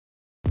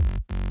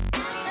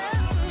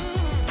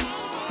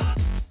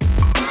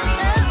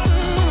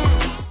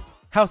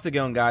How's it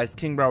going, guys?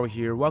 King Brower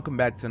here. Welcome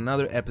back to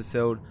another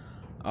episode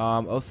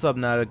of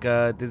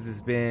Subnautica. This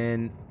has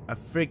been a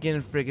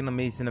freaking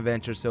amazing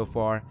adventure so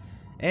far,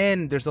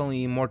 and there's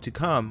only more to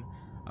come.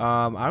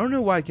 I don't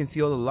know why I can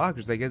see all the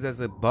lockers. I guess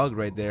that's a bug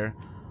right there.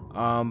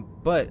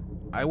 But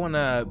I want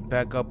to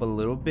back up a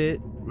little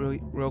bit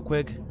real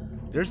quick.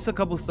 There's a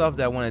couple stuff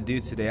that I want to do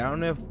today. I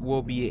don't know if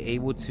we'll be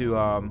able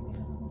to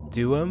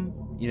do them,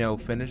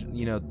 finish,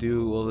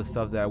 do all the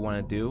stuff that I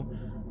want to do,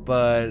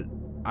 but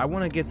I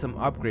want to get some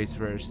upgrades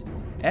first.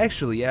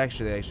 Actually,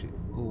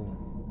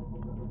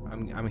 ooh,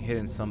 I'm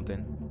hitting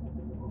something.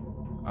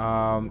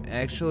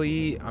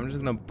 Actually, I'm just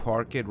gonna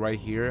park it right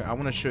here. I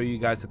want to show you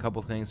guys a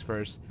couple things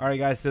first. All right,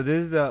 guys. So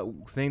this is the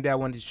thing that I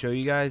wanted to show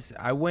you guys.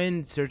 I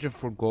went searching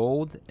for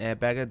gold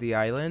back at the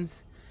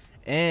islands,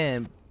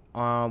 and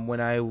when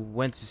I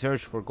went to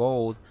search for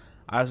gold,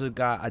 I also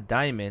got a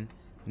diamond.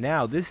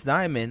 Now this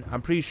diamond,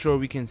 I'm pretty sure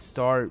we can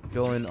start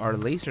building our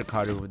laser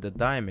cutter with the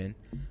diamond.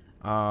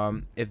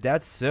 If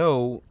that's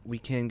so, we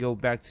can go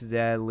back to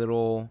that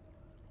little,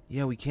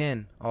 yeah, we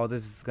can. Oh,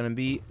 this is gonna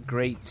be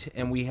great,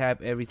 and we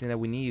have everything that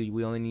we need.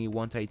 We only need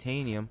one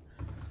titanium.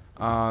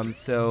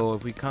 So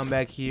if we come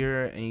back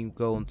here and you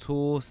go on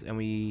tools,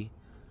 and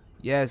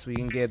yes, we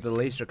can get the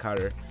laser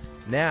cutter.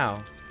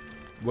 Now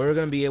we're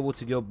gonna be able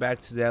to go back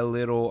to that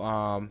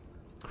little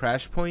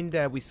crash point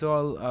that we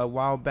saw a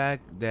while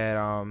back.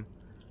 That's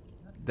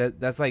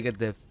like at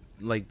the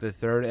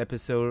third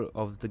episode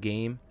of the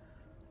game.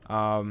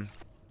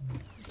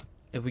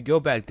 If we go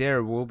back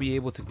there, we'll be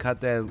able to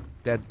cut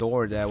that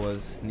door that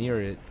was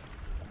near it,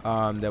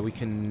 that we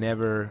can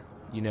never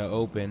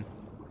open.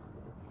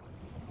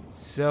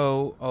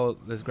 So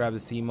let's grab the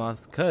sea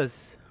moth,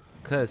 cause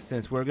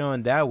since we're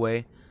going that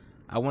way,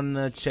 I want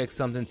to check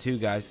something too,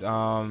 guys.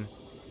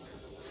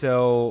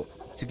 So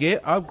to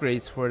get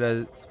upgrades for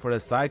the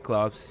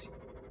Cyclops,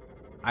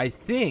 I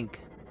think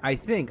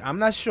I'm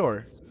not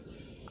sure.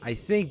 I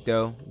think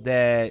though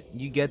that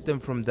you get them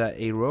from the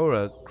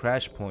AURORA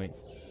crash point.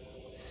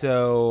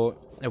 So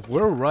if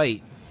we're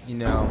right,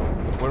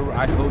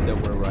 I hope that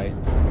we're right,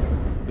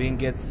 we can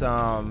get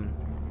some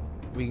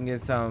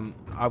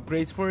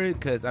upgrades for it,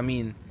 because I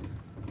mean,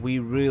 we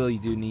really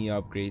do need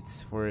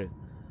upgrades for it.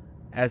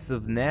 As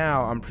of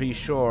now, I'm pretty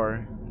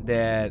sure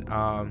that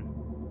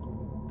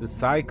the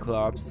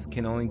Cyclops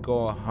can only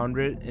go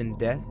 100 in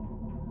death,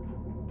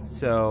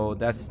 so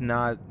that's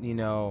not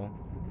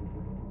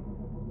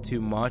too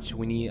much.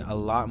 We need a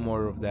lot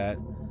more of that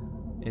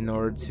in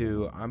order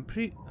to, I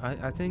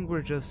think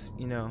we're just,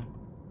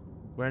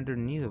 we're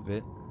underneath of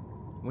it.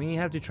 We didn't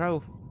have to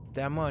travel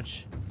that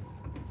much.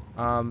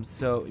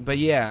 But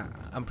yeah,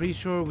 I'm pretty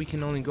sure we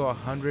can only go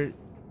 100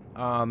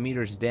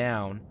 meters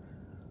down,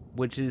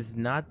 which is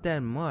not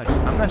that much.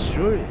 I'm not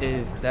sure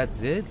if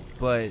that's it,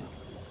 but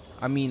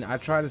I mean, I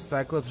tried the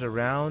Cyclops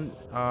around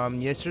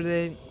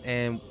yesterday,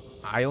 and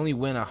I only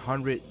went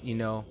 100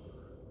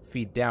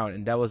 feet down,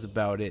 and that was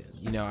about it.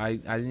 I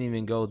didn't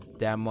even go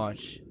that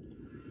much,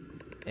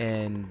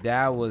 and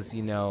that was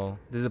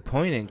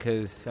disappointing,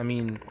 because I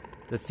mean,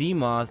 the sea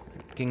moth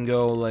can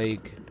go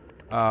like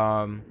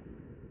at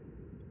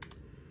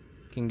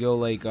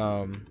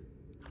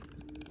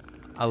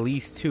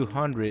least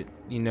 200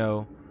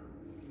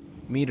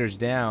 meters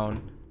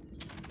down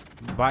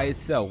by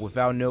itself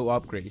without no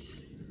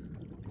upgrades.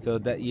 So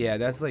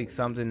that's like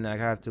something that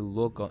I have to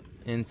look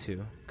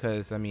into,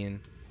 because I mean,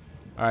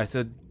 all right,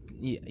 so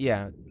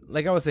yeah,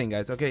 like I was saying,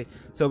 guys. Okay,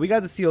 so we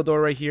got the seal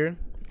door right here,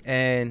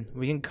 and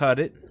we can cut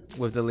it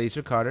with the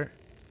laser cutter.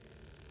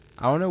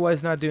 I don't know why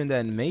it's not doing the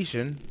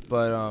animation,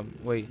 but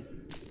wait,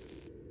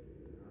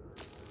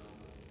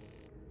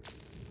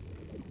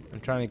 I'm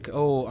trying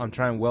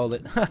to weld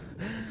it.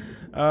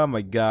 Oh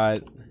my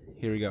god,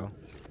 here we go.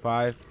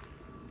 5,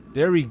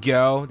 there we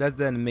go. That's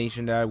the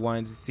animation that I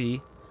wanted to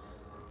see.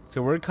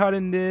 So we're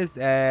cutting this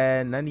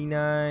at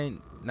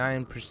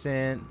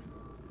 99.9%.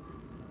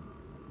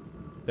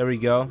 There we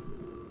go.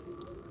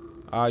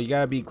 You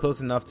gotta be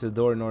close enough to the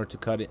door in order to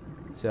cut it.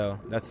 So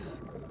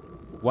that's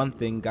one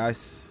thing,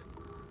 guys.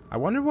 I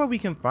wonder what we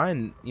can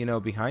find,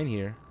 behind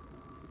here.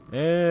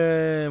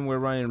 And we're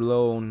running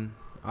low on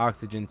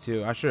oxygen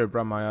too. I should have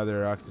brought my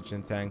other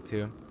oxygen tank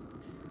too,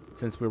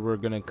 since we were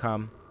gonna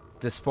come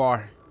this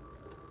far.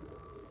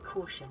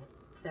 Caution,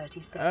 30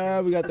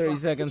 seconds. We got 30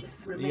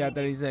 seconds. We got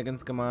 30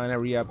 seconds. Come on,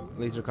 hurry up,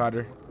 laser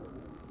cutter.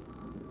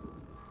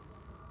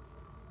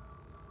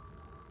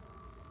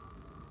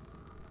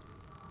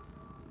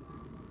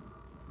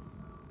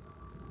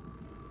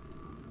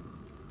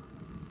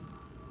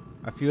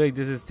 I feel like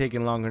this is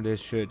taking longer than it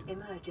should.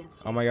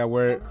 Emergency. Oh my god,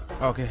 we're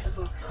okay.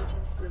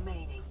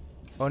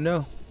 Oh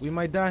no, we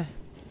might die.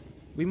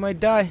 We might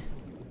die.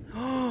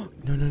 No.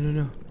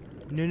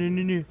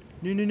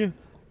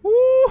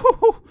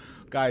 Woo!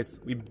 Guys,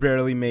 we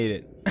barely made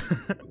it.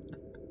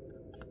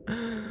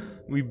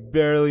 We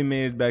barely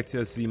made it back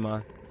to a sea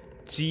moth.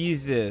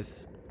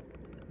 Jesus.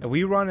 If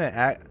we run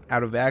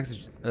out of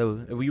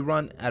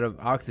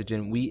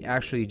oxygen, we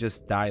actually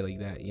just die like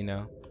that,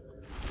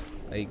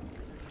 Like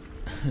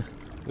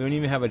we don't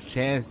even have a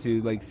chance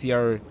to like see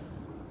our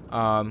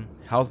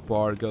health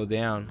bar go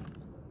down.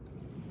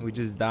 We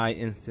just die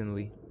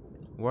instantly.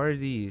 What are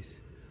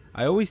these?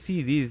 I always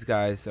see these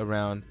guys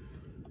around.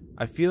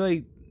 I feel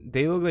like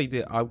they look like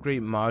they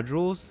upgrade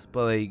modules,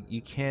 but like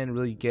you can't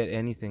really get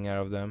anything out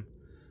of them.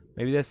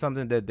 Maybe that's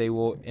something that they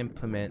will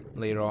implement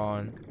later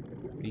on.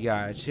 We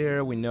got a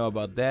chair, we know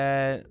about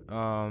that.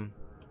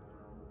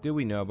 Do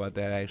we know about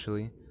that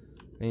actually?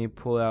 Then you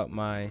pull out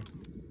my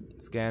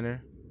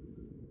scanner.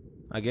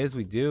 I guess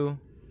we do.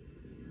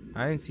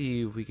 I didn't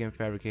see if we can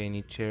fabricate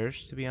any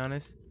chairs, to be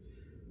honest.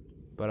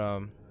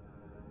 But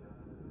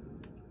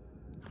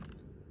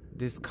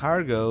these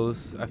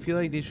cargoes, I feel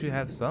like they should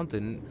have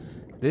something.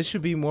 This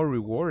should be more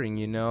rewarding,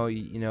 you know,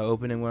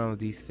 opening one of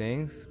these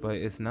things, but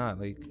it's not.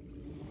 Like,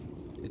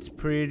 it's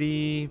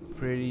pretty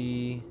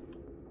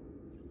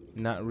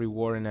not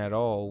rewarding at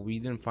all. We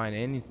didn't find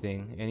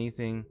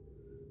anything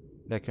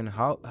that can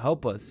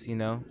help us, you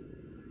know.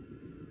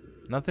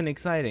 Nothing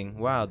exciting.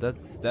 Wow,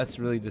 that's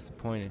really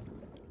disappointing.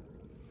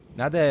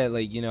 Not that,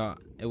 like, you know,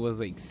 it was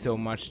like so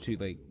much to,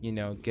 like, you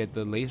know, get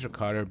the laser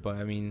cutter, but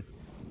I mean,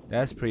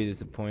 that's pretty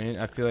disappointing.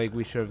 I feel like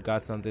we should have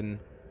got something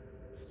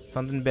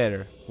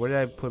better. Where did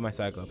I put my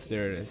Cyclops?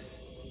 There it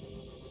is.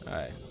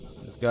 Alright,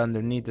 let's go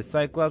underneath the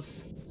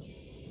Cyclops.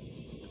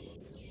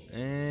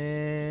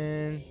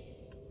 And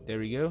there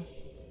we go.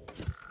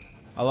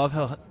 I love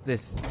how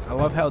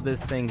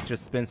this thing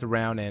just spins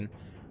around and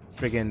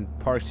freaking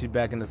parks you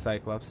back in the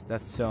Cyclops.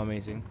 That's so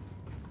amazing.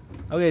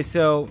 Okay,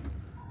 so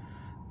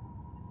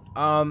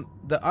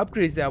the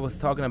upgrades that I was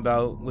talking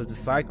about with the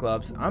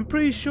Cyclops, I'm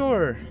pretty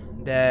sure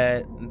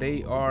that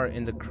they are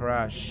in the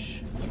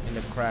crash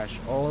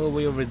all the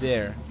way over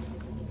there.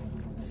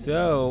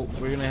 So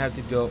we're gonna have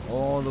to go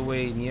all the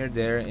way near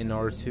there in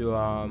order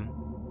to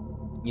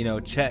you know,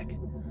 check.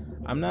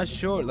 I'm not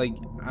sure, like,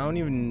 I don't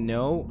even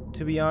know,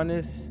 to be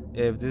honest,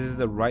 if this is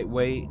the right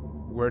way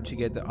where to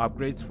get the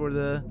upgrades for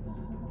the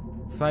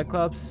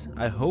Cyclops.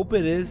 I hope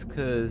it is,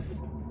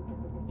 because,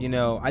 you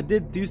know, I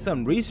did do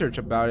some research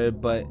about it,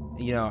 but,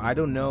 you know, I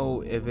don't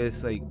know if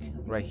it's like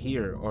right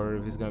here or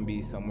if it's gonna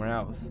be somewhere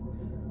else.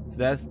 So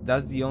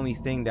that's the only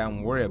thing that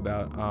I'm worried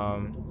about,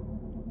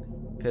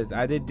 because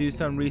I did do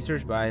some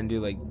research, but I didn't do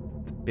like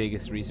the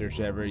biggest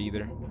research ever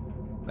either.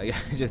 Like,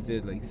 I just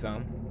did like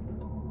some.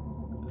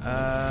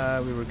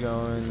 We were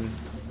going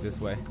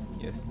this way.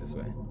 Yes, this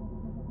way.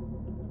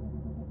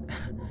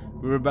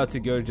 We were about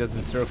to go just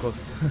in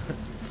circles.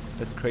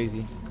 That's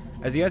crazy.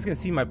 As you guys can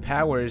see, my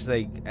power is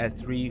like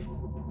at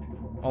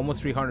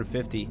almost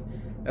 350.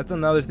 That's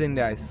another thing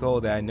that I saw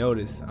that I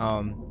noticed.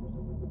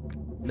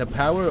 The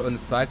power on the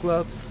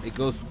Cyclops, it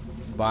goes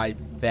by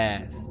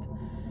fast,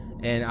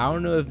 and I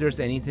don't know if there's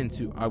anything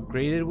to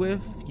upgrade it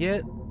with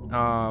yet.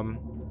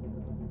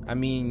 I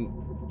mean,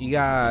 you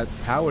got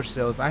power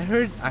cells. I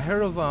heard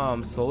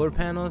of solar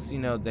panels, you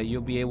know, that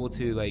you'll be able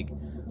to like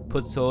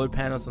put solar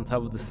panels on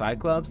top of the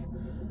Cyclops.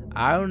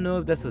 I don't know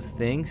if that's a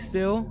thing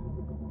still.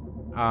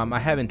 I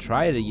haven't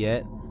tried it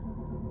yet,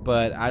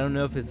 but I don't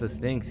know if it's a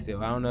thing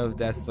still. I don't know if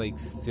that's like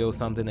still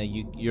something that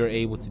you're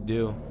able to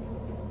do.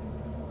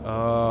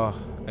 Oh,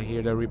 I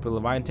hear the Reaper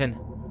Leviathan.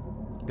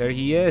 There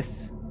he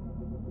is.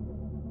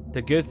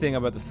 The good thing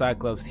about the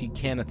Cyclops, he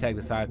can't attack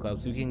the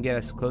Cyclops. We can get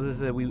as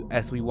close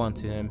as we want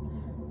to him,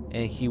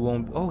 and he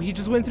won't. Oh, he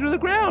just went through the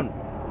ground.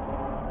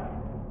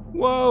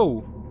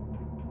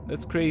 Whoa,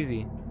 that's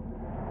crazy.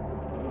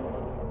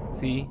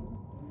 See,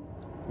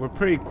 we're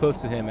pretty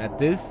close to him. At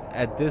this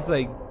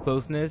like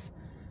closeness,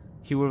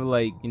 he would,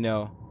 like, you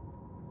know,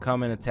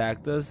 come and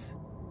attacked us,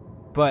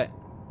 but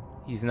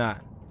he's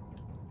not.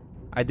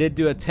 I did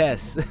do a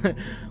test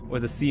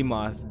with a sea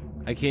moth.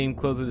 I came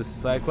close with the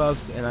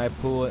Cyclops and I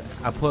pull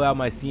out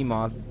my sea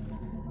moth,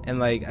 and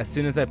like as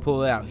soon as I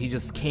pull it out, he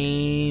just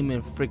came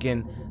and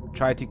freaking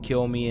tried to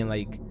kill me and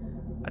like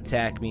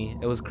attack me.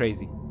 It was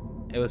crazy.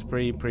 It was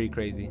pretty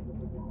crazy.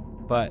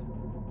 But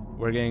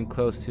we're getting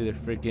close to the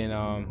freaking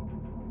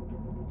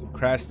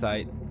crash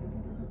site,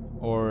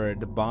 or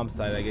the bomb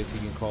site, I guess you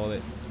can call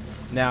it.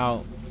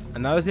 Now,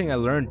 another thing I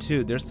learned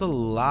too, there's a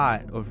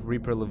lot of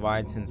Reaper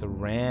Leviathans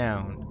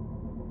around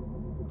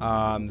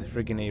the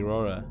freaking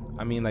AURORA.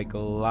 I mean, like, a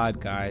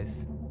lot,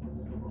 guys.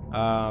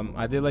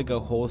 I did like a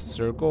whole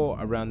circle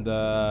around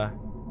the,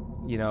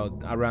 you know,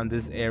 around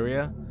this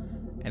area,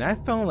 and I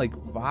found like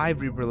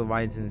 5 Reaper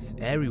Leviathans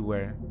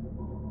everywhere.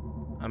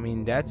 I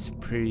mean, that's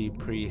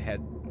pretty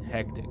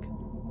hectic.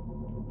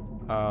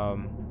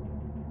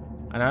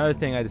 Another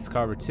thing I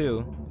discovered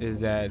too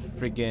is that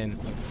freaking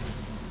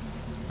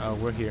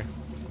we're here.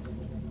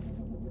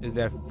 Is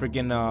that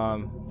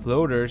freaking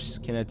floaters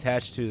can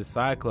attach to the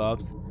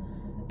Cyclops,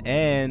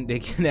 and they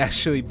can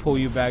actually pull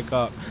you back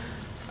up.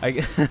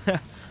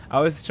 I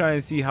was trying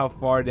to see how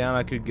far down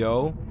I could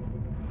go.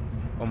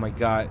 Oh my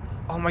god.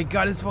 Oh my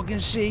god, it's fucking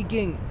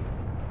shaking.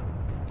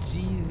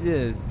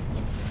 Jesus.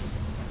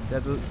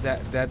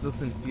 That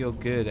doesn't feel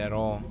good at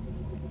all.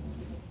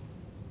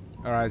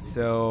 Alright,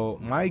 so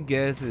my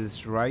guess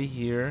is right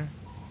here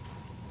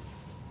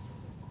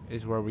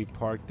is where we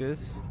park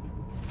this.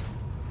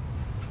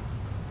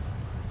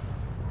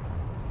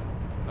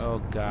 Oh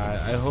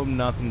god, I hope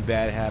nothing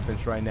bad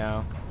happens right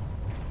now.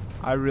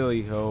 I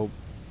really hope.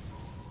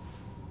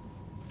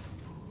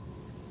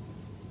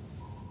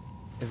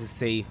 Is it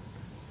safe?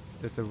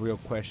 That's a real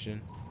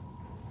question.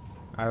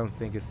 I don't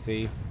think it's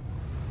safe.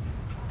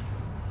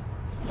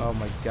 Oh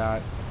my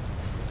god.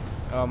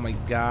 Oh my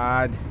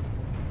god.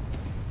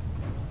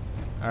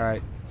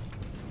 Alright.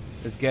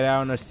 Let's get out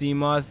on our sea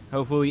moth.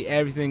 Hopefully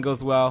everything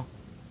goes well.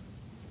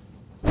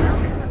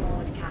 Welcome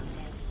aboard,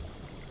 Captain.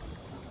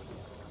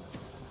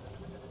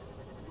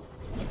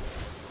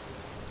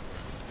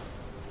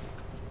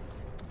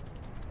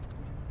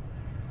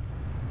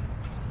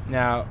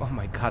 Now, oh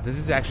my god, this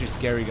is actually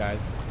scary,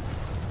 guys.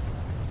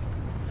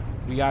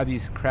 We got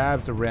these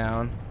crabs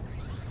around.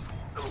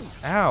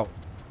 Ow!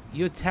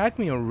 You attacked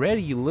me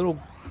already, you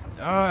little...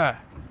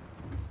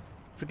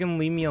 Freaking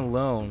leave me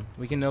alone.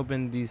 We can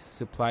open these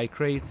supply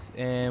crates.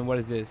 And what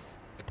is this?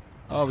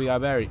 Oh, we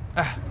got buried.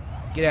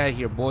 Get out of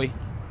here, boy.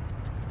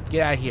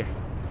 Get out of here.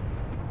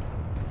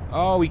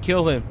 Oh, we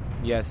killed him.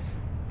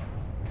 Yes.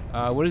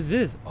 What is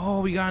this?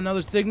 Oh, we got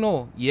another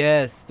signal.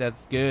 Yes,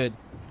 that's good.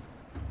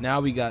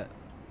 Now we got...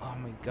 Oh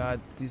my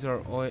god, these are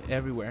all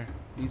everywhere.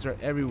 These are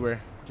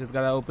everywhere. Just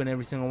gotta open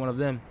every single one of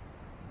them.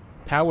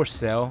 Power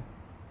cell.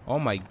 Oh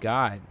my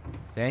god.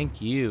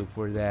 Thank you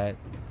for that.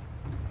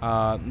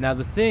 Now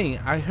the thing,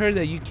 I heard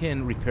that you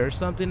can repair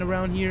something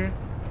around here.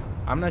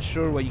 I'm not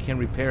sure what you can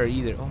repair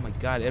either. Oh my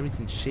god,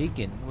 everything's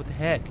shaking. What the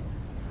heck?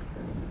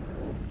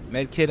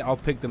 Medkit, I'll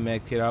pick the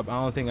medkit up.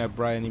 I don't think I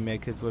brought any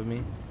medkits with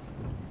me.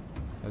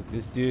 Look,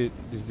 this dude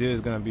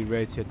is gonna be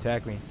ready to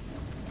attack me.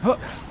 Huh.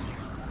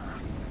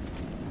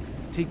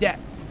 Take that.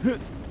 Huh.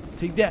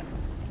 Take that.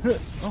 Huh.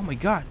 Oh my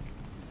god.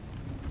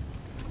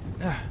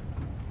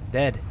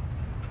 Dead.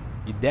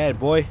 You dead,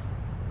 boy.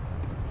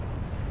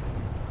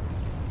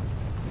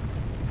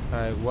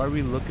 Alright, what are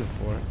we looking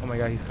for? Oh my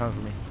god, he's coming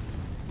for me.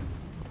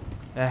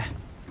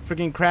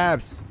 Freaking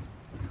crabs.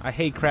 I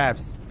hate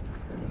crabs.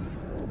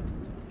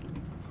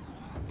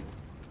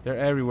 They're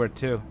everywhere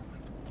too.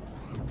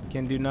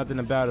 Can't do nothing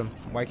about them.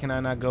 Why can I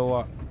not go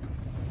up?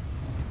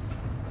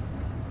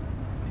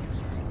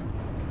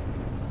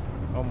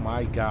 Oh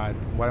my god.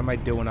 What am I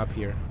doing up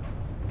here?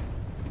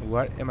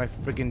 What am I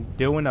freaking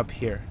doing up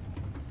here?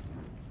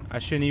 I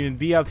shouldn't even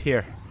be up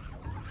here.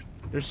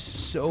 There's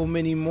so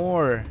many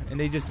more, and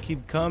they just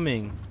keep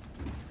coming.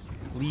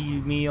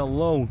 Leave me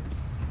alone.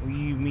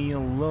 Leave me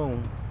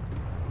alone.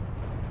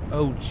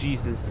 Oh,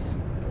 Jesus.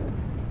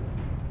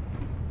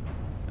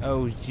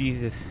 Oh,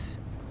 Jesus.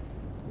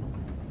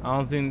 I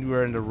don't think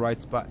we're in the right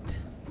spot.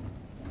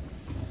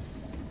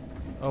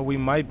 Oh, we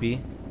might be.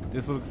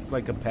 This looks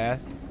like a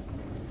path.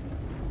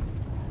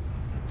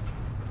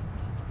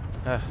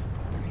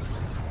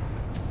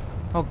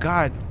 Oh,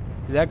 God.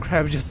 Did that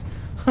crab just...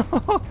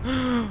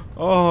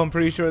 Oh, I'm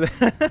pretty sure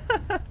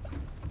that...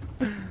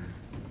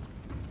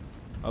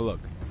 Oh,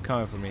 look. It's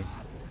coming for me.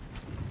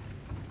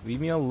 Leave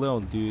me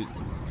alone, dude.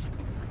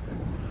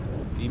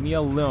 Leave me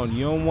alone.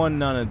 You don't want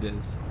none of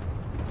this.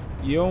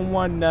 You don't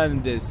want none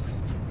of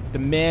this. The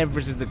man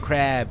versus the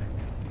crab.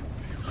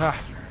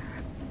 Ha.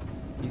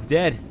 He's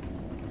dead.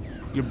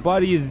 Your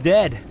buddy is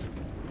dead.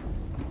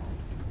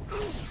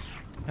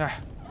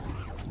 Ha.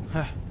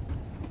 Ha.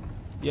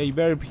 Yeah, you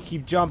better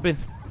keep jumping.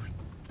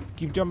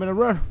 Keep jumping and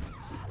run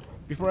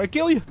before I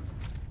kill you.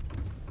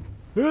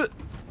 God,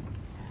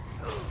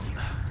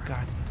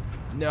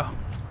 no.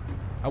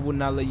 I would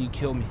not let you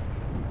kill me.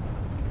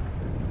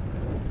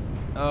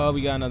 Oh,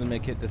 we got another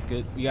med kit. That's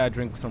good. We gotta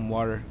drink some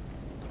water.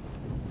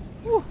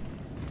 Woo.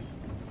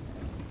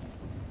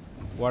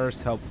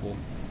 Water's helpful.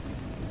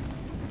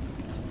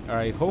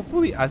 Alright,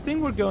 hopefully, I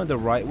think we're going the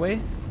right way.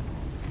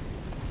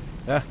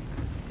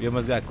 We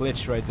almost got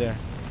glitched right there.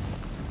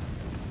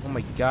 Oh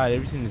my god,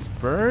 everything is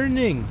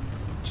burning.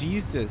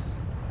 Jesus.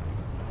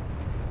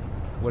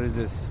 What is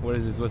this? What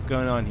is this? What's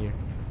going on here?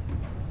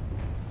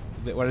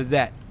 What is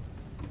that?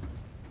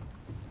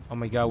 Oh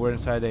my god, we're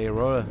inside the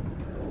AURORA.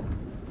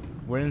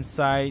 We're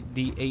inside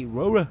the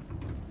AURORA.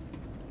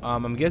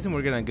 I'm guessing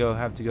we're gonna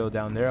have to go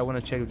down there. I want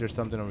to check if there's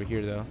something over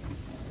here though.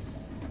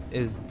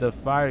 Is the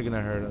fire gonna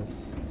hurt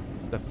us?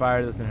 The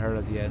fire doesn't hurt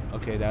us yet.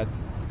 Okay,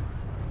 that's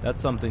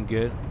something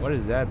good. What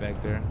is that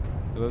back there?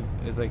 Look,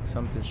 it's like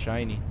something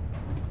shiny.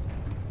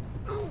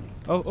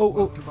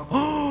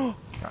 Oh!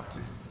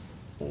 Captain,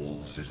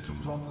 all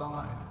systems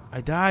online.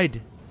 I died.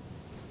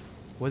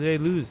 What did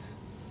I lose?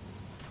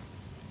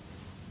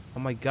 Oh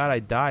my god, I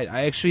died.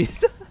 I actually...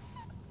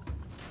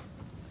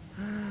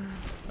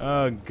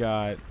 Oh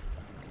god.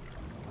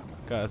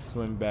 Gotta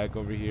swim back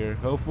over here.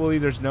 Hopefully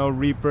there's no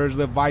Reapers,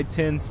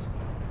 Leviathans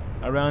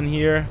around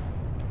here.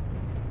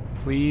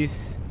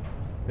 Please.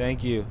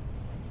 Thank you.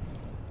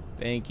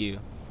 Thank you.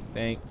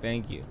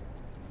 Thank you.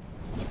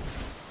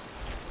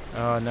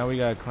 Oh, now we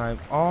gotta climb.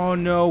 Oh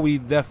no, we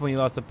definitely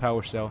lost the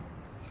power cell.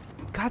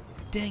 God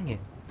dang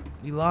it.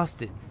 We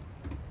lost it.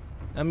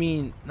 I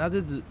mean, not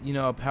that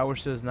a power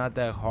cell is not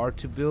that hard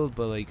to build,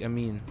 but like, I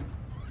mean,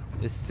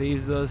 it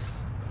saves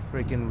us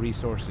freaking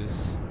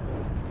resources.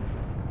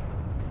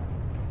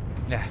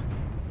 Yeah.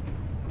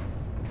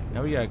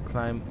 Now we gotta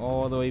climb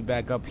all the way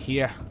back up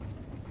here.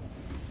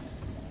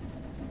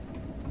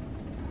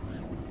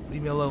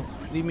 Leave me alone.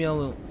 Leave me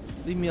alone.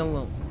 Leave me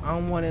alone. I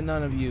don't want it,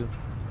 none of you.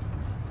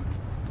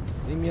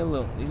 Leave me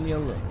alone. Leave me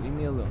alone. Leave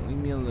me alone. Leave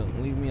me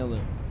alone. Leave me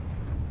alone.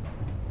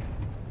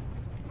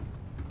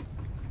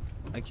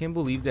 I can't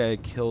believe that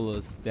it killed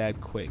us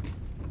that quick.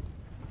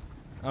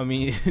 I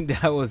mean,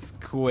 that was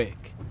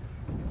quick.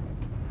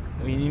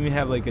 We didn't even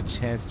have like a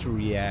chance to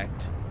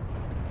react.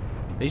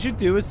 They should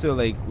do it so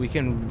like we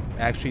can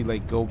actually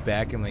like go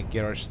back and like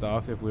get our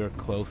stuff if we were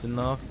close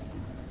enough.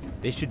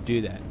 They should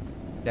do that.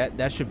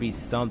 That should be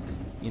something,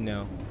 you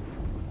know.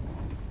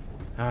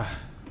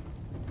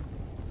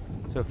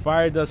 So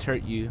fire does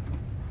hurt you.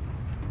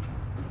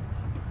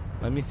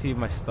 Let me see if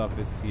my stuff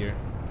is here.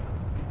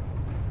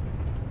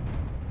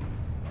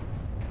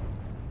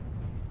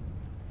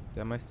 Is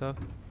that my stuff?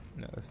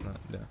 No, that's not.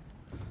 No.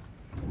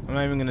 I'm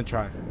not even gonna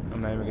try.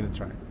 I'm not even gonna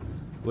try.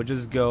 We'll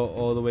just go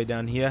all the way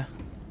down here.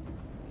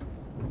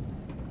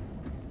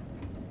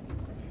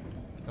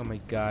 Oh my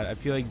god, I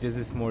feel like this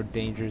is more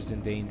dangerous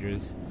than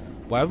dangerous.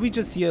 Why would we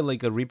just see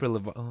like a Reaper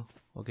oh,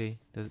 okay.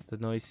 The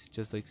noise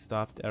just like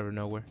stopped out of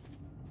nowhere.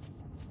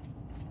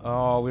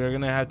 Oh, we're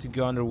gonna have to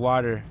go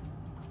underwater.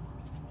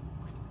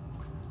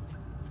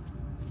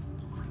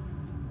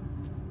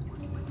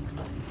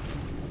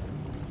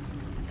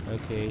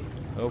 Okay.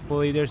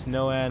 Hopefully there's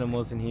no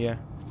animals in here.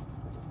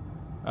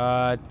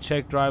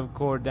 Check drive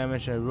core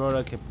damage and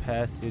AURORA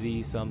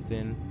capacity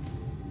something.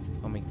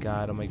 Oh my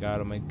god, oh my god,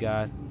 oh my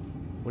god.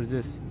 What is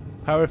this?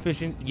 Power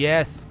efficient?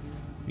 Yes!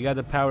 We got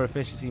the power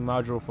efficiency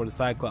module for the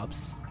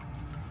Cyclops.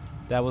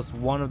 That was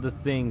one of the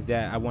things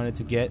that I wanted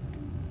to get.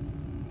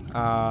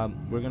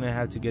 We're gonna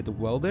have to get the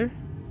welder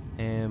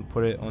and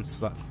put it on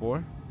slot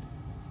 4.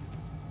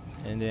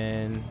 And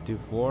then do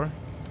 4.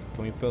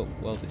 Can we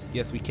weld this?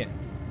 Yes, we can.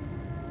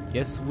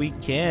 Yes, we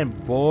can,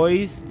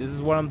 boys. This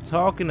is what I'm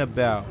talking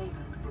about.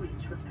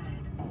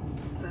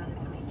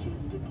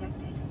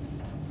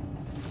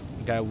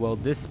 Gotta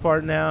weld this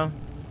part now.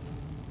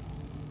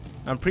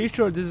 I'm pretty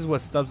sure this is what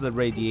stops the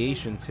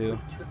radiation too.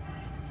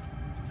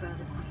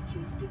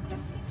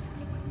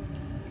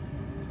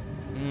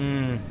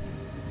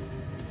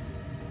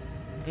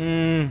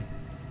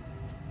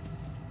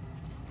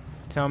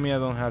 Tell me I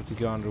don't have to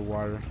go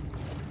underwater.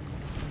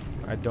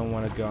 I don't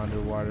want to go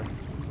underwater.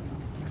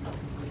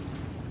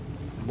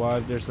 What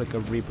if there's like a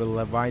Reaper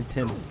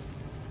Leviathan?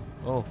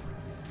 Oh.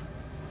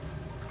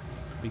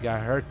 We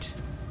got hurt.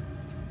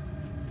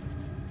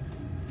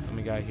 Oh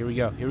my god, here we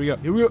go, here we go,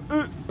 here we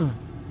go.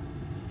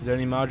 Is there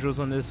any modules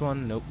on this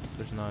one? Nope,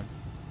 there's not.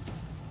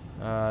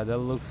 That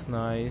looks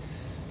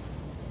nice.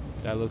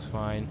 That looks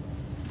fine.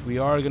 We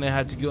are gonna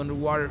have to go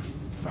underwater.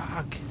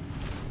 Fuck.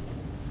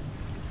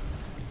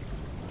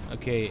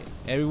 Okay,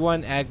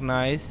 everyone act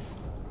nice.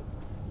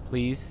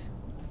 Please.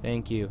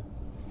 Thank you.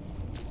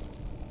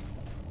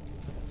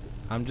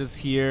 I'm just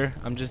here.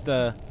 I'm just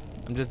a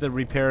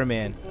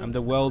repairman. I'm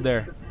the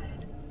welder.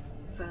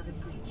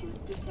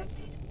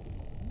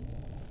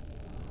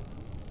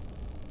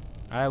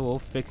 I will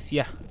fix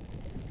ya.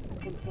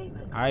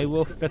 I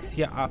will fix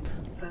ya up.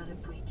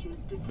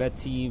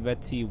 Betty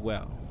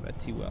well.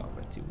 Betty well.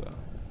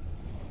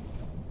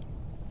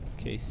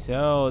 Okay,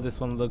 so this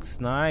one looks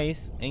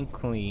nice and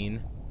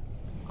clean.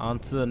 On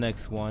to the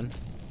next one.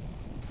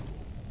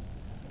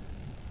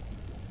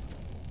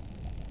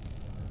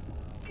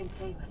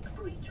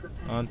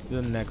 On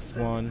to the next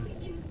one.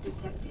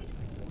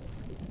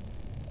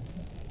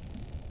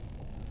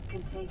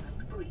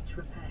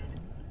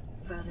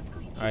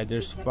 Alright,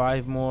 there's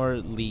 5 more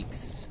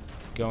leaks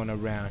going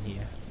around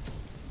here.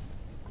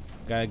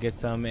 Gotta get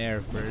some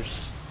air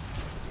first.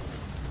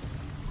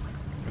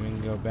 And we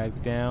can go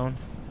back down.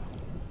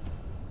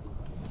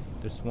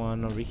 There's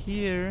one over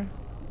here.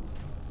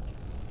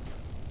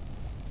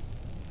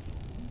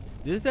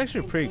 This is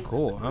actually pretty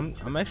cool.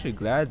 I'm actually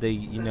glad that,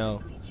 you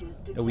know,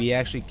 that we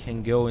actually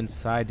can go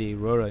inside the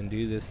AURORA and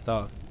do this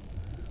stuff.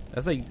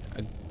 That's like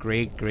a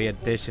great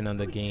addition on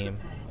the game.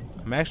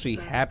 I'm actually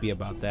happy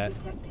about that.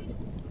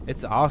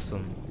 It's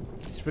awesome.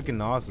 It's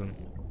freaking awesome.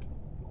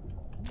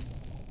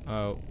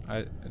 Oh,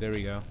 there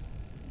we go.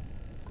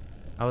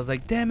 I was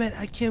like, damn it,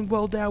 I can't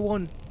weld that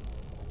one.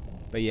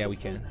 But yeah, we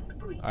can.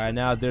 Alright,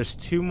 now there's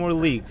 2 more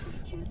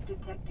leaks.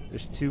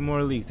 There's 2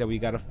 more leaks that we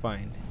gotta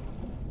find.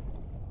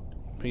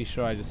 Pretty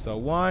sure I just saw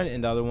one,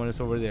 and the other one is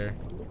over there.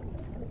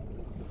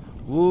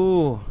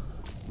 Ooh,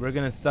 we're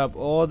gonna stop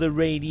all the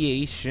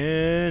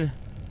radiation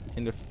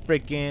in the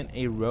freaking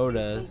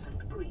AURORAs.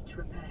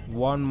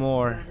 One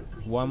more,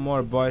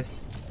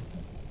 boys.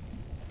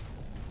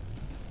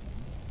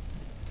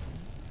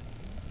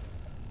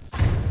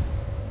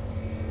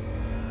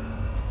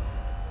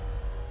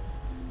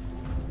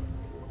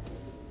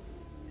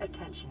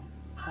 Attention.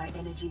 High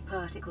energy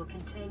particle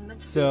containment.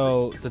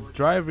 So the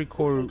drive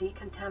record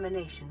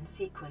decontamination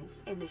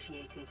sequence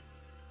initiated.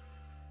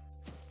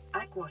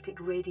 Aquatic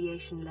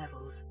radiation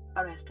levels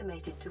are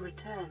estimated to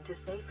return to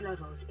safe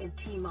levels in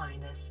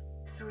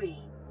T-3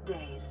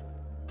 days,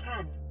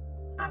 10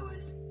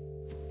 hours.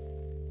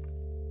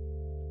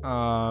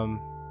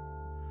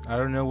 I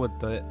don't know what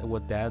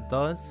that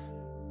does.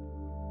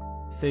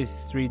 It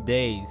says 3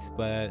 days,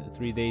 but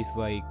 3 days,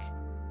 like,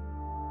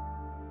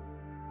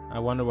 I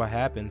wonder what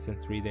happens in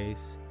 3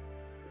 days.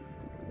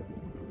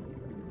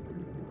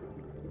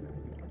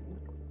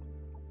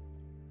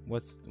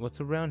 What's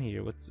around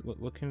here?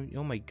 What can we,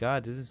 oh my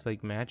god, this is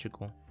like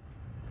magical.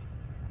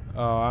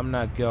 Oh, I'm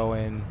not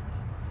going.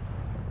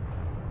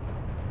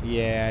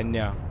 Yeah,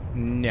 no.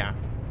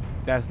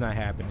 That's not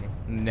happening.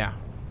 No.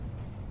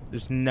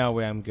 There's no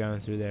way I'm going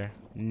through there.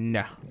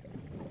 No.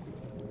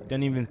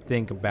 Don't even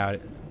think about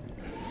it.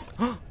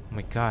 Oh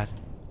my god.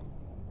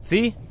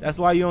 See? That's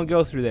why you don't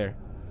go through there.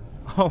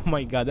 Oh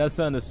my god, that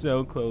sounded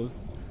so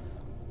close.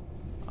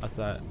 I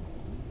thought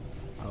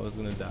I was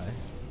gonna die.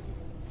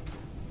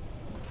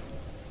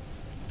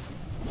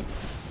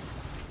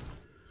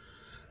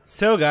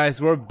 So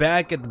guys, we're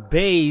back at the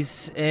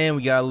base and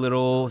we got a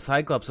little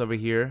Cyclops over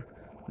here.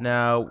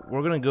 Now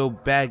we're gonna go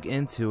back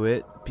into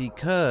it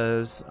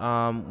because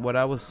what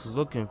I was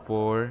looking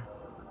for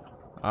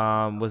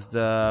was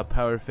the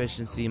power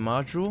efficiency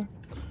module,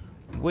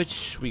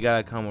 which we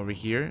gotta come over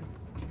here.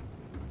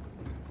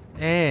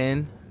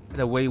 And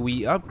the way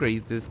we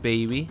upgrade this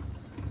baby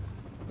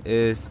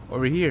is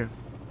over here.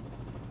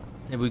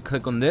 If we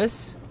click on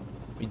this,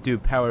 we do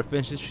power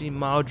efficiency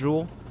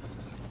module.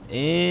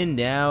 And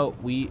now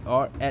we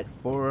are at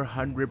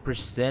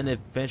 400%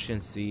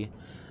 efficiency.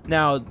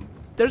 Now,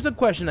 there's a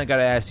question I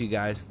gotta ask you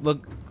guys.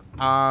 Look,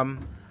 I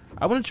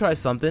want to try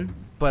something,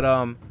 but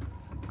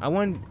I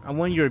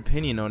want your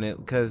opinion on it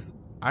because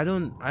I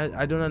don't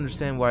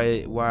understand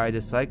why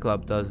the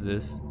Cyclops does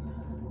this.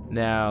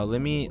 Now, let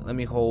me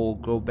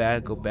go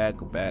back a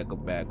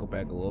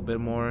little bit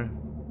more.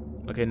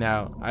 Okay,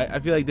 now I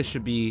feel like this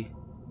should be.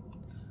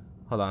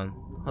 Hold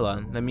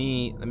on. Let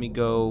me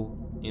go.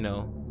 You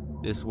know,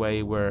 this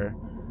way where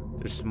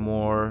there's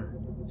more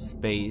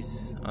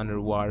space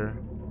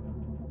underwater.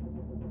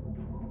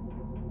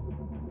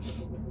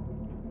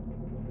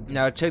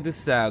 Now check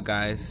this out,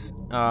 guys.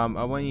 I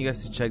want you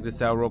guys to check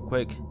this out real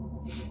quick.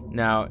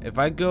 Now if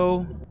I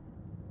go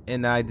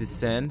and I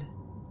descend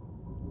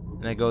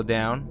and I go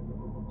down,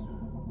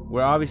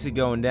 we're obviously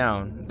going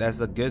down. That's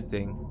a good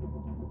thing.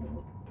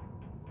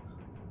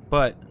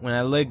 But when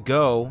I let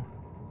go,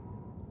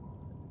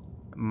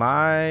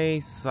 my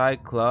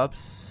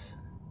Cyclops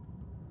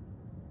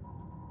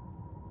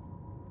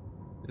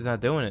is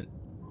not doing it.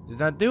 It's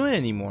not doing it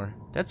anymore.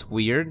 That's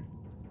weird.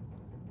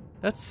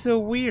 That's so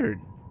weird.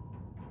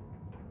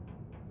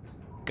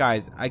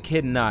 Guys, I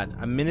kid not.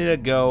 A minute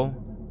ago,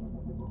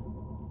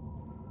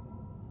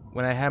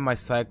 when I had my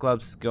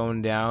Cyclops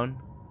going down,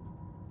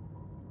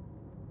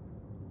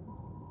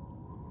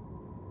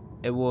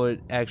 it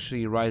would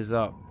actually rise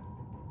up.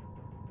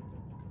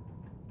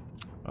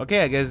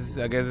 Okay, I guess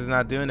it's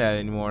not doing that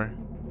anymore.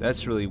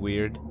 That's really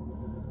weird.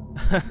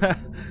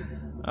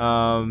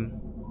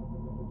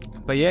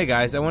 But yeah,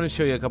 guys, I want to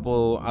show you a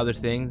couple other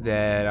things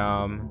that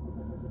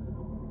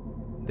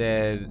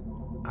that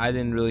I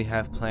didn't really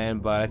have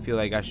planned, but I feel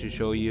like I should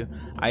show you.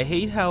 I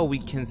hate how we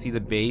can see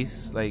the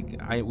base. Like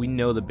we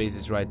know the base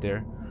is right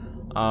there.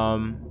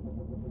 But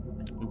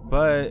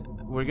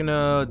we're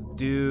gonna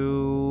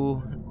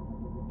do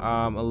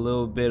a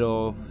little bit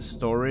of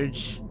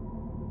storage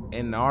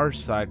in our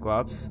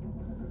Cyclops.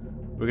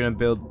 We're gonna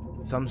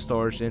build some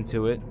storage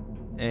into it,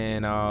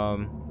 and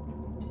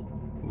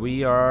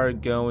we are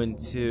going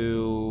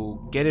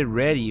to get it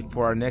ready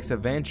for our next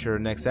adventure,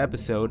 next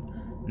episode.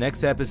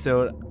 Next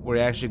episode, we're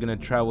actually gonna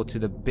travel to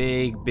the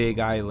big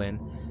island,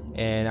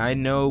 and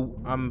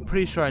I'm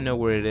pretty sure I know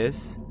where it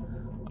is.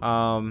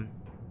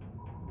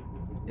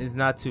 It's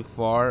not too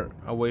far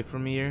away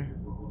from here,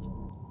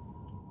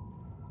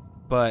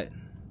 but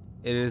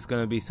it is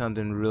gonna be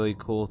something really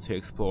cool to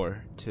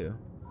explore too.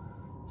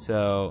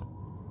 So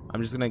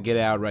I'm just gonna get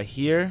out right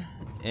here,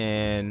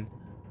 and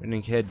we're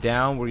gonna head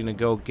down. We're gonna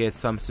go get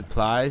some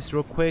supplies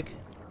real quick.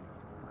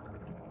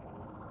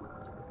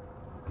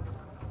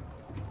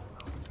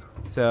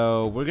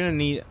 So we're gonna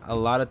need a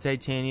lot of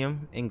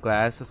titanium and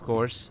glass, of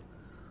course.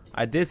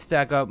 I did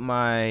stack up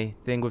my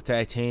thing with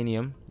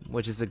titanium,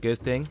 which is a good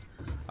thing.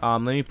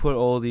 Let me put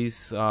all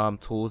these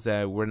tools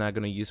that we're not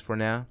gonna use for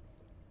now.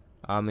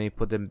 Let me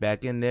put them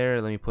back in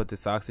there. Let me put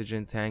this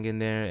oxygen tank in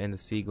there and the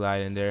sea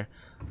glide in there.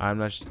 I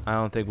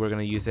don't think we're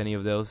gonna use any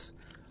of those.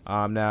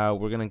 Now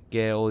we're gonna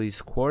get all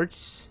these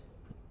quartz.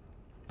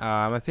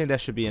 I think that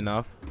should be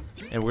enough,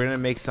 and we're gonna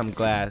make some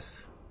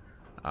glass.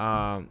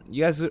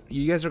 You guys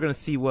are gonna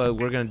see what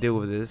we're gonna do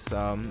with this.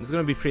 It's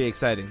gonna be pretty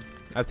exciting.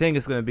 I think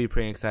it's gonna be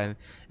pretty exciting,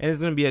 and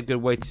it's gonna be a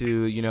good way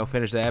to, you know,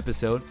 finish the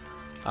episode.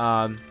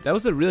 That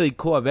was a really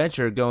cool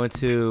adventure, going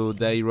to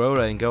the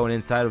AURORA and going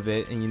inside of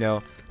it, and, you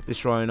know,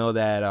 destroying all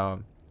that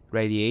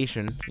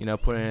radiation, you know,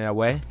 putting it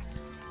away.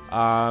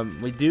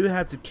 We do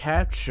have to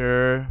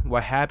capture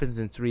what happens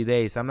in 3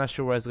 days. I'm not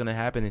sure what's gonna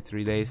happen in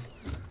 3 days.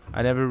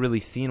 I never really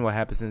seen what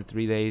happens in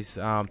 3 days,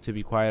 to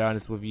be quite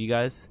honest with you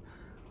guys.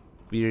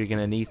 We're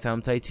gonna need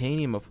some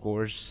titanium, of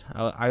course.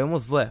 I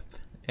almost left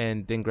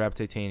and didn't grab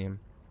titanium.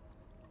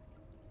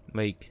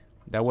 Like,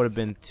 That would have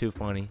been too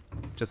funny.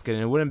 Just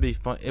kidding. It wouldn't be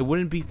fun. It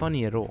wouldn't be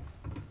funny at all.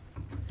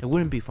 It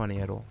wouldn't be funny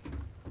at all.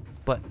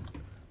 But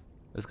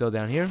let's go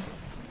down here.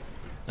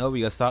 Oh,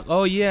 we got stock.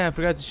 Oh yeah, I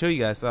forgot to show you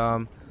guys.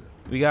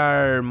 We got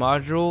our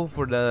module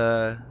for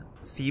the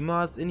sea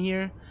moth in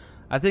here.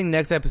 I think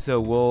next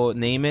episode we'll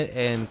name it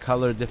and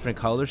color different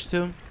colors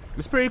too.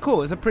 It's pretty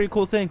cool. It's a pretty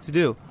cool thing to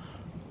do.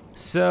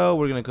 So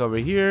we're gonna go over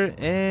here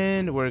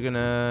and we're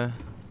gonna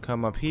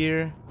come up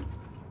here.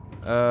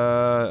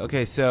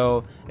 Okay,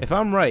 so if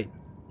I'm right,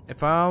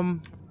 if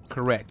I'm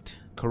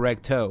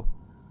correcto,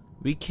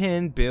 we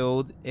can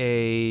build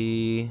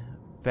a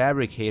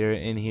fabricator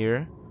in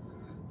here.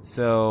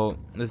 So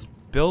let's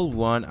build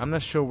one. I'm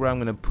not sure where I'm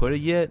gonna put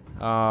it yet.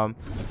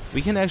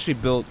 We can actually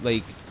build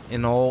like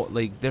in all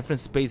like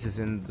different spaces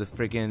in the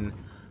freaking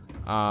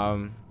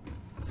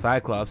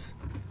Cyclops,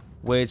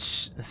 which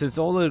since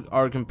all of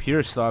our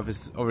computer stuff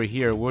is over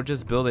here, we'll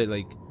just build it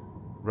like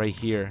right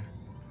here.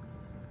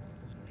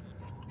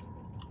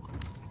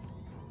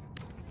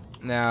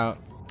 Now,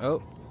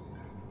 oh,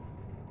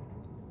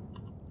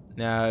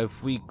 now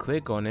if we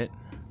click on it,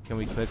 can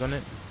we click on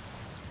it?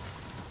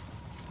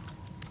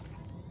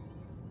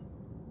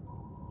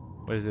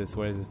 What is this?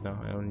 What is this? No,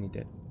 I don't need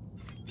that.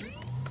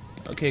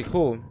 Okay,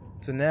 cool.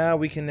 So now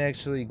we can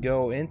actually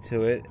go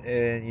into it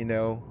and, you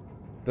know,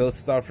 build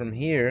stuff from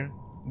here,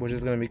 which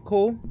is gonna be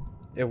cool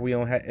if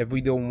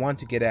we don't want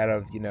to get out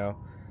of, you know,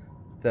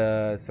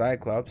 the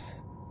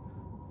Cyclops.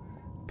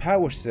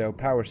 Power cell.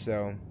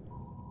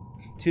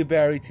 2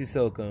 battery, 2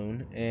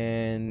 silicone,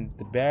 and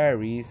the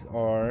batteries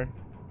are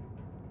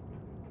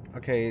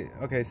okay.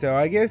 So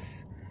I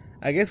guess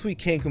we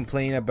can't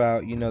complain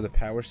about, you know, the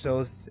power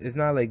cells. It's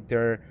not like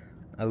they're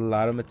a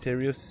lot of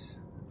materials,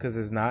 because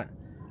it's not.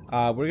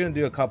 We're gonna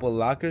do a couple of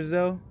lockers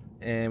though,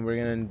 and we're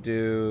gonna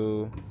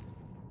do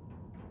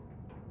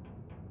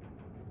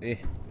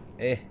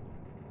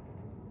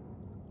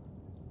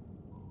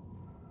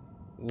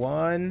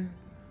one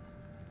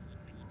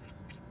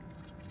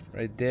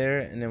right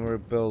there, and then we'll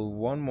build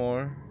one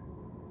more.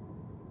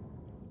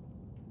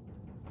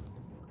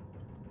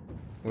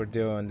 We're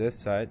doing on this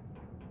side.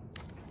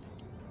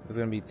 There's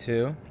gonna be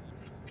 2.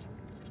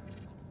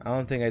 I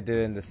don't think I did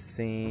it in the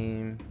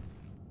same.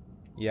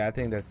 Yeah, I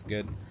think that's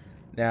good.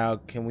 Now,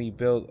 can we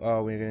build?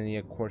 Oh, we're gonna need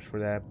a quartz for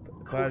that,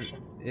 but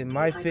it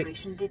might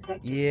fit.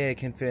 Yeah, it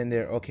can fit in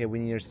there. Okay, we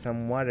need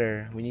some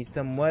water. We need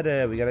some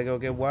water. We gotta go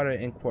get water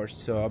and quartz.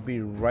 So I'll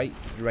be right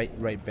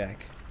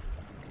back.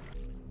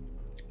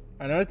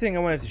 Another thing I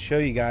wanted to show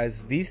you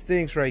guys, these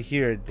things right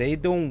here, they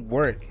don't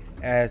work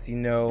as, you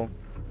know,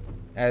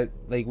 as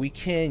like we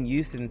can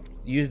use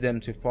them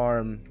to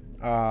farm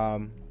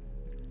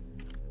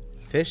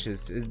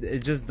fishes.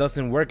 It just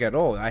doesn't work at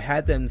all. I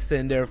had them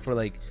sitting there for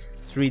like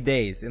 3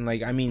 days, and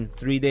like, I mean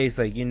 3 days,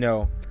 like, you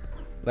know,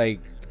 like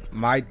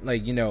my,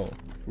 like, you know,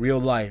 real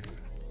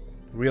life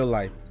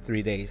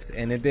 3 days,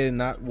 and it did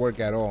not work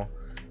at all.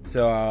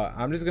 So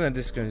I'm just gonna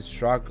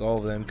deconstruct all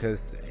of them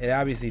because it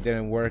obviously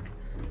didn't work,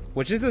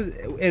 which is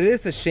it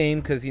is a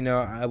shame, because, you know,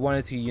 I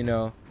wanted to, you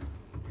know,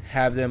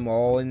 have them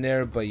all in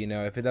there, but, you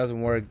know, if it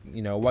doesn't work,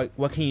 you know,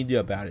 what can you do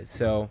about it?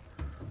 So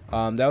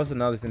that was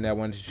another thing that I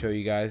wanted to show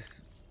you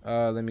guys.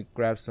 Let me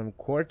grab some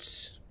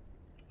quartz.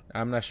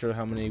 I'm not sure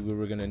how many we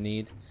were gonna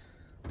need,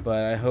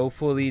 but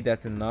hopefully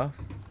that's enough.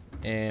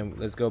 And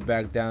let's go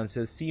back down to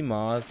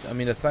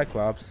the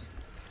Cyclops.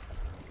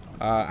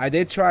 I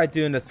did try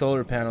doing the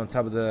solar panel on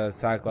top of the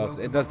Cyclops.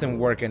 It doesn't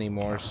work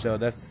anymore, so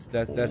that's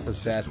a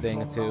sad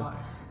thing too.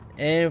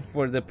 And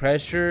for the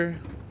pressure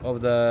of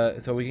the,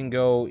 so we can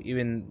go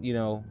even, you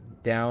know,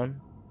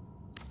 down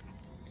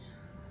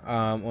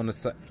on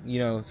the, you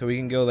know, so we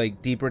can go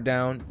like deeper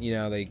down, you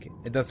know, like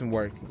it doesn't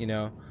work, you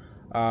know.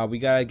 We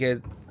gotta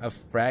get a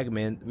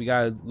fragment. We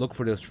gotta look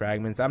for those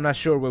fragments. I'm not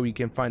sure where we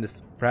can find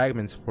the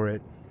fragments for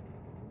it,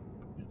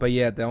 but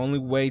yeah, the only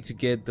way to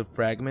get the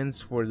fragments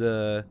for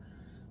the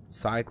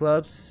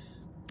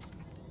Cyclops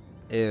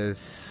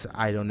is,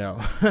 I don't know,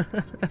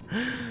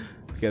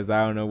 because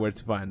I don't know where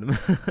to find them.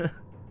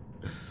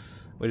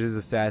 Which is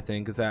a sad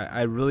thing, because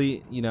I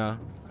really, you know,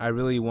 I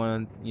really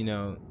want, you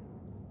know,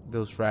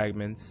 those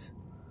fragments.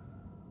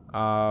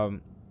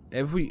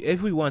 If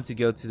we want to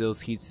go to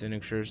those heat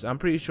signatures, I'm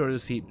pretty sure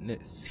those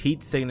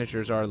heat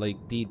signatures are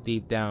like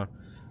deep down,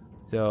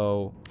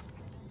 so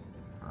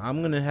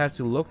I'm gonna have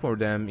to look for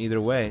them either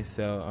way.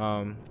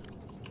 So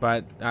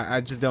but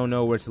I just don't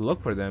know where to look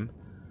for them.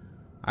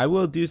 I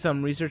will do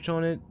some research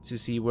on it to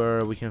see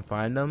where we can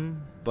find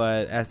them,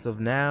 but as of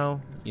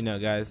now, you know,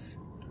 guys,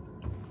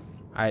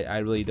 I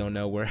really don't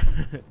know where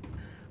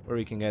where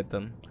we can get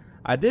them.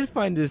 I did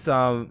find this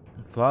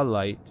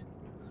floodlight,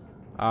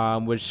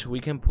 which we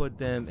can put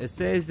them. It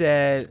says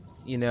that,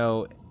 you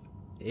know,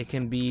 it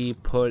can be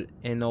put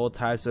in all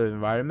types of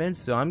environments,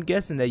 so I'm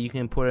guessing that you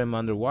can put them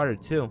underwater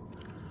too.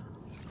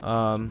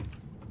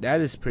 That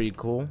is pretty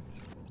cool.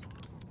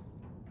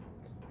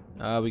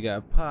 We got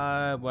a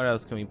pot. What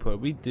else can we put?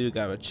 We do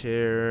got a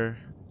chair.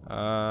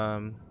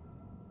 Could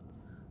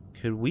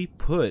we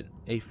put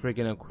a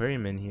freaking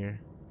aquarium in here?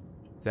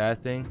 Is that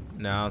a thing?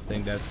 No, I don't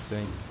think that's the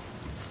thing.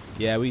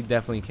 Yeah, we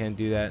definitely can't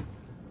do that.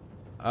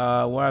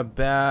 What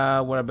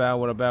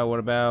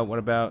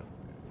about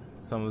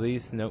some of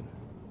these? Nope.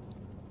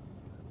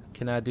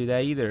 Cannot do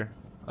that either.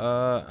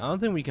 I don't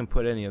think we can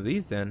put any of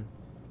these in.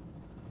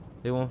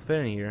 They won't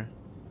fit in here.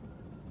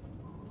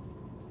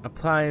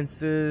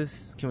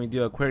 Appliances. Can we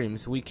do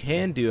aquariums? We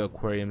can do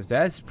aquariums.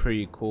 That's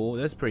pretty cool.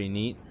 That's pretty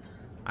neat.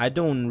 I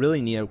don't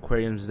really need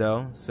aquariums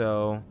though,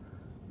 so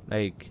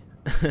like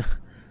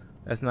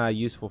that's not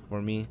useful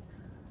for me.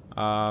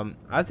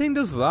 I think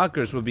those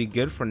lockers would be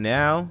good for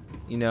now.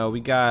 You know,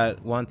 we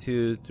got 1,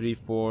 2, 3,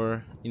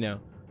 4. You know,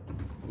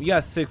 we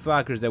got 6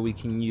 lockers that we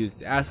can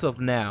use as of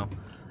now.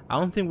 I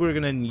don't think we're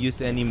gonna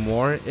use any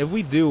more. If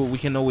we do, we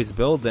can always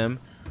build them.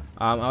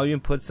 I'll even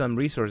put some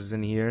resources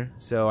in here,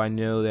 so I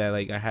know that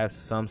like I have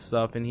some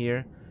stuff in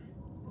here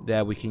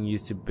that we can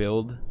use to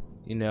build,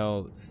 you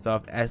know,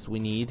 stuff as we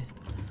need.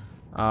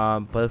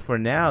 But for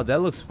now,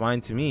 that looks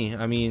fine to me.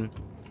 I mean,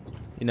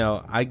 you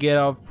know, I get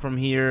up from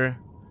here,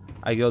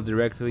 I go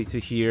directly to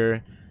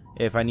here.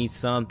 If I need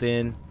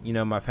something, you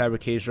know, my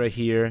fabricator's right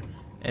here,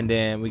 and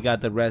then we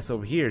got the rest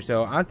over here.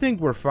 So I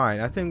think we're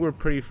fine. I think we're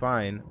pretty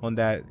fine on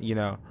that, you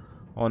know,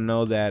 on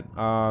know that.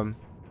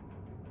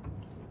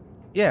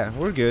 Yeah,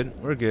 we're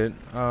good. We're good.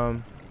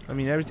 I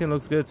mean, everything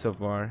looks good so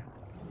far.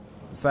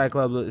 The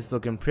Cyclops is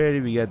looking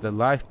pretty. We got the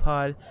life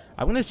pod.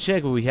 I'm gonna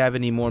check if we have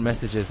any more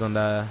messages on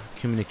the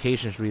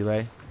communications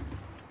relay.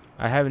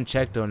 I haven't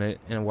checked on it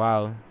in a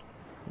while.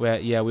 Well,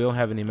 yeah, we don't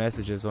have any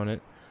messages on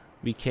it.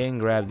 We can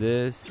grab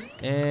this,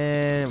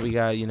 and we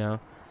got, you know,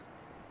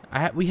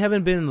 we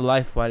haven't been in the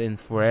life pod in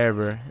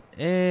forever.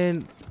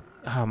 And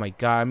oh my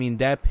god, I mean,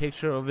 that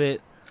picture of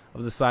it,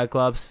 of the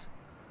Cyclops,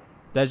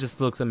 that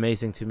just looks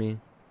amazing to me.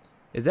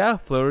 Is that a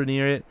floater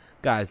near it?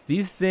 Guys,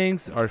 these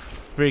things are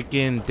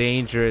freaking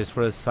dangerous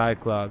for the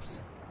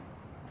Cyclops.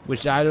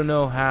 Which I don't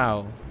know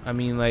how. I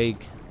mean,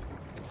 like,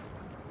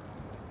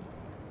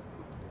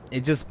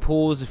 it just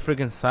pulls the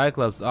freaking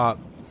Cyclops up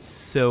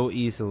so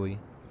easily.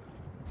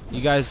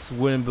 You guys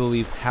wouldn't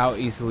believe how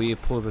easily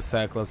it pulls the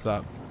Cyclops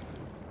up.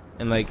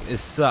 And like, it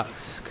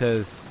sucks,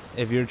 because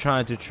if you're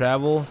trying to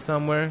travel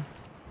somewhere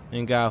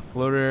and got a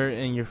floater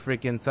in your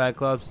freaking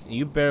Cyclops,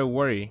 you better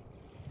worry.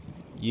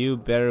 You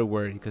better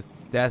worry,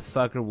 because that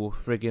sucker will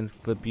freaking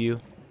flip you.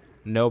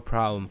 No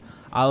problem.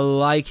 I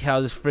like how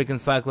this freaking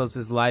Cyclops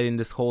is lighting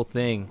this whole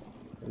thing.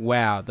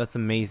 Wow, that's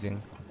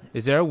amazing.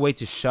 Is there a way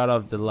to shut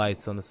off the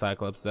lights on the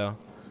Cyclops though?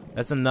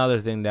 That's another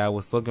thing that I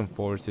was looking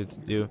forward to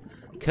do.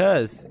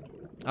 Because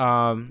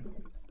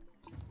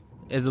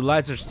if the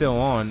lights are still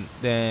on,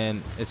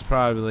 then it's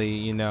probably,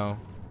 you know,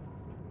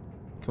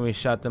 can we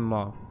shut them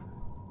off?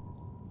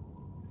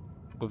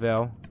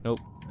 Well, nope,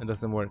 it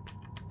doesn't work.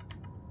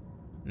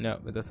 No,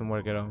 it doesn't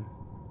work at all.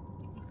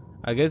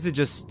 I guess it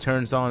just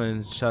turns on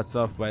and shuts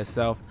off by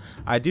itself.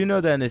 I do know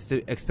that in this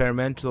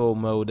experimental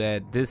mode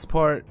that this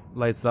part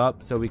lights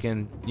up, so we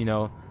can, you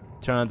know,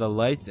 turn on the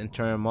lights and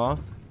turn them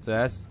off. So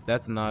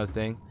that's another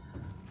thing.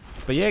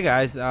 But yeah,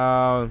 guys,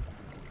 I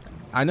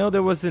know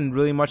there wasn't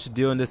really much to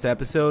do in this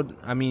episode.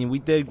 I mean, we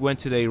went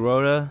to the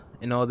AURORA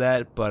and all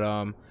that,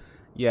 but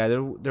yeah,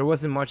 there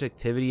wasn't much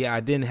activity. I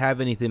didn't have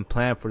anything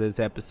planned for this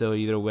episode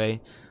either way.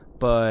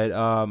 But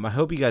I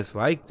hope you guys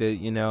liked it,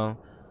 you know.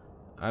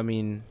 I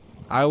mean,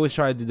 I always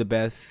try to do the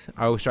best.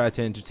 I always try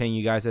to entertain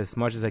you guys as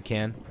much as I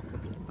can.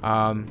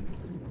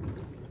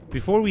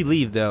 Before we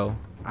leave though,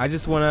 I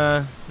just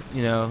wanna,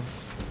 you know,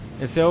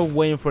 instead of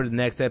waiting for the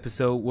next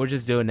episode, we'll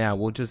just do it now.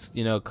 We'll just,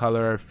 you know,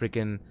 color our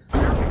freaking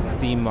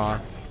sea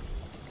moth.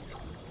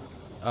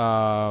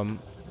 Oh,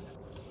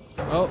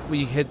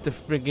 we hit the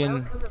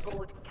freaking,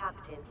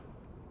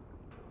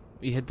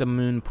 we hit the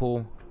moon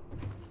pool.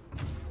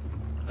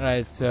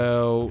 Alright,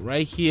 so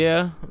right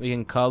here we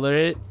can color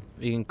it.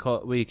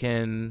 We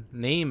can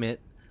name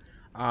it.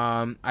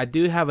 I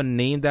do have a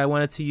name that I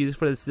wanted to use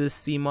for this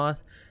sea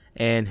moth,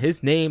 and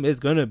his name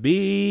is gonna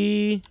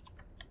be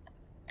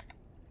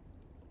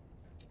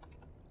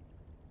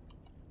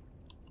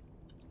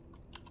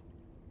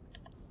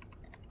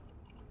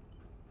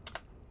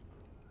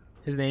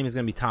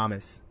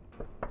Thomas.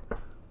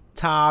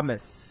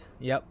 Thomas.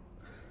 Yep.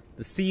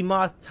 The sea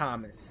moth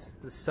Thomas.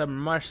 The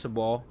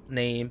submersible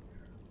name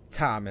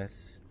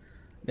Thomas.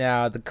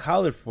 Now the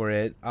color for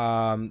it,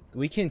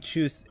 we can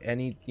choose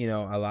any, you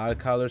know, a lot of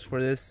colors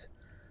for this.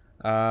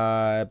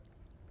 I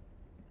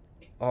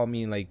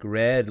mean, like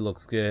red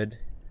looks good,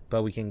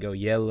 but we can go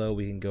yellow,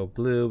 we can go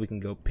blue, we can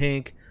go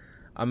pink.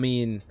 I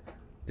mean,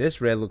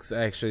 this red looks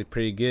actually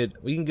pretty good.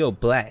 We can go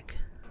black.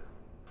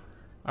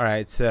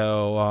 Alright,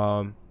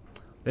 so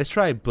let's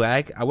try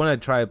black. I want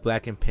to try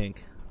black and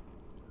pink.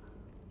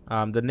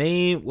 The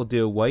name, we'll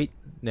do white.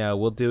 Now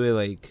we'll do it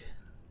like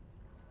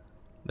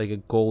a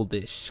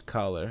goldish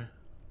color,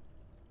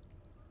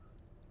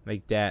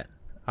 like that.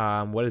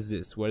 What is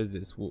this? What is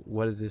this?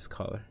 What is this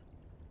color?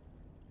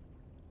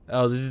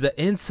 Oh, this is the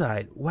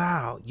inside.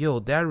 Wow, yo,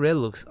 that red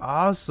looks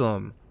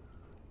awesome.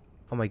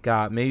 Oh my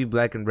god, maybe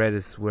black and red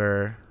is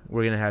where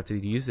we're gonna have to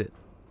use it.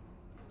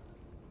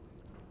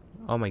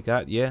 Oh my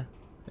god, yeah,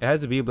 it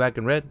has to be black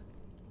and red.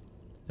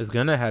 It's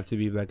gonna have to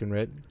be black and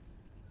red.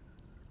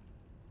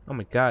 Oh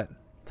my god.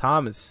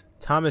 Thomas.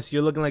 Thomas,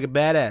 you're looking like a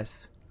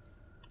badass.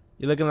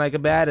 You're looking like a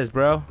badass,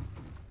 bro.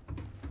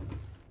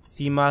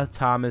 Seamoth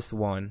Thomas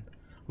 1.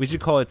 We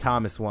should call it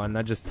Thomas 1,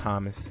 not just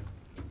Thomas.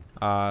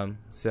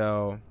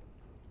 So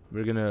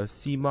we're gonna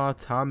Seamoth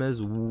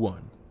Thomas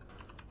 1.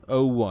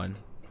 01.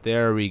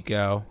 There we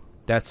go.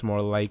 That's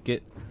more like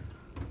it.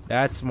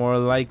 That's more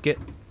like it.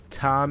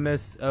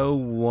 Thomas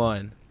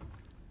 01.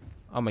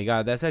 Oh my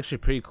god, that's actually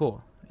pretty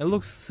cool. It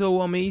looks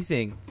so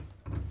amazing.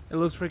 It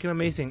looks freaking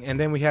amazing. And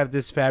then we have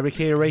this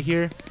fabricator right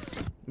here,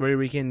 where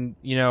we can,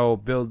 you know,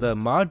 build the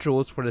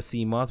modules for the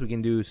Seamoth. We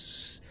can do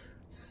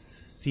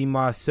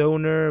Seamoth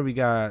sonar. We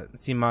got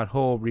Seamoth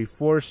hull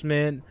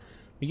reinforcement.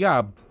 We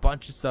got a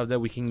bunch of stuff that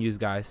we can use,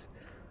 guys.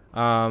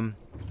 But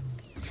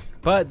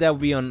that will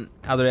be on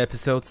other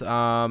episodes.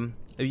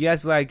 If you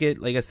guys like it,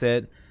 like I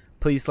said,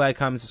 please like,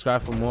 comment,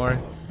 subscribe for more.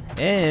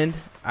 And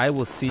I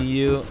will see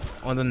you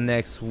on the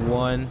next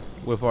one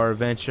with our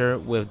adventure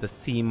with the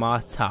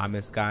Seamoth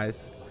Thomas,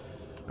 guys.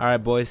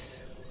 Alright,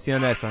 boys. See you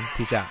on the next one.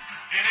 Peace out.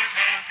 In his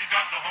hands, he's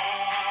got the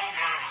whole world.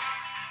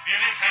 In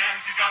his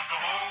hands, he's got the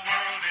whole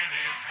world in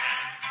his